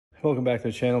Welcome back to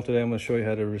the channel. Today I'm going to show you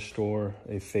how to restore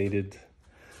a faded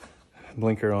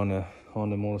blinker on a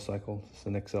Honda motorcycle. It's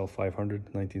an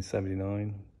XL500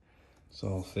 1979. It's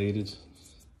all faded.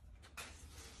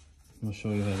 I'm going to show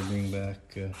you how to bring back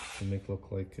to make it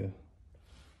look like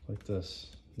this.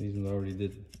 These ones already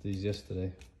did these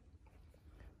yesterday.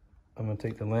 I'm going to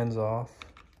take the lens off.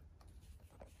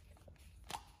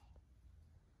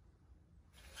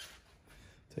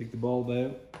 Take the bulb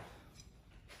out.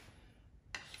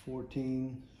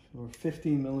 14 or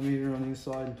 15 millimeter on the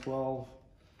inside and 12 on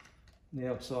the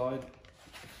outside.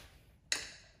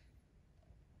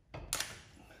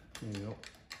 There you go.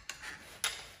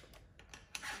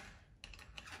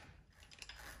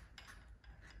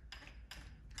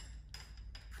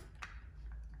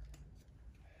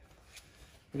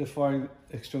 Get a fire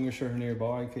extinguisher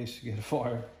nearby in case you get a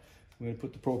fire. I'm going to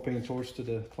put the propane torch to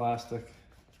the plastic.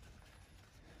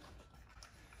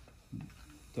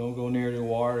 Don't go near the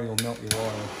wire, you'll melt your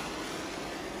wire.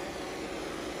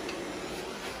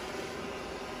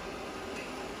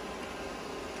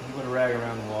 I'm going to rag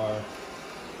around the wire.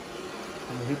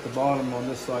 I'm going to hit the bottom on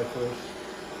this side first.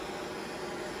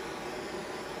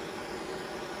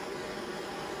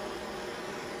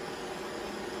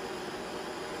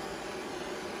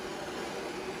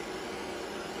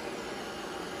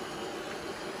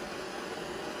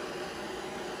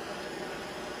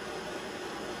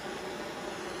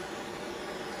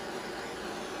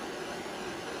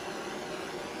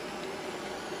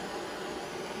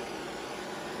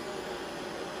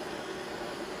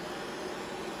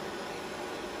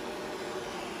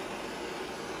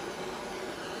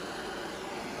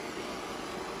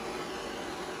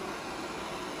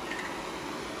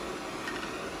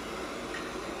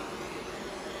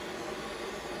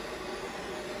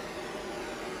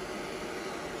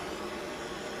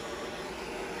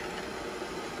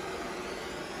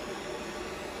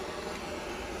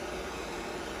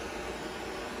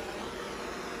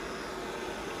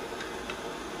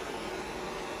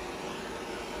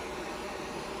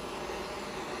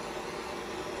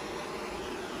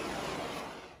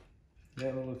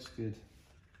 Yeah, that looks good.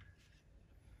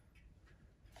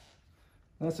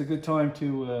 That's a good time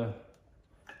to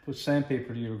put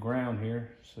sandpaper to your ground here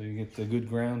so you get the good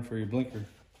ground for your blinker.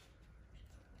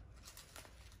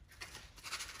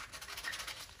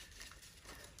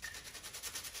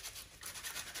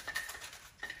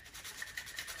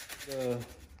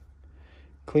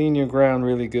 Clean your ground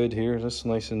really good here. That's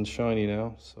nice and shiny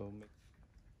now. So.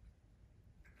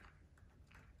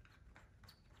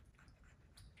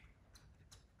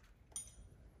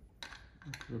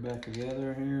 We're back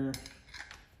together here.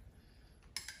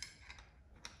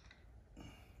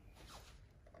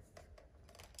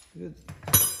 Good.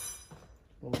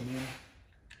 Pull them in.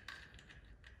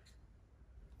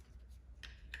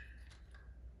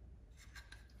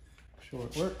 Sure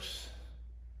it works.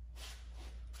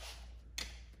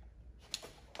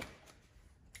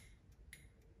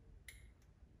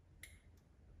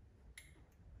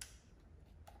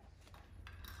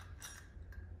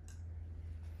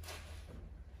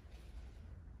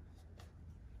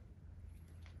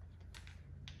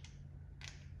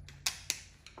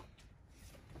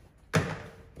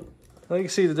 Now you can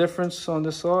see the difference on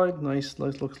this side. Nice,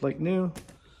 looks like new.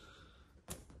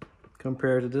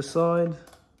 Compared to this side,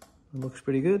 it looks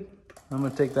pretty good. I'm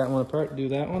gonna take that one apart and do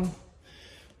that one.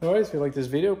 All right, if you like this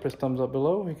video, press thumbs up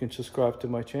below. You can subscribe to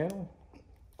my channel.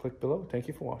 Click below. Thank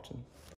you for watching.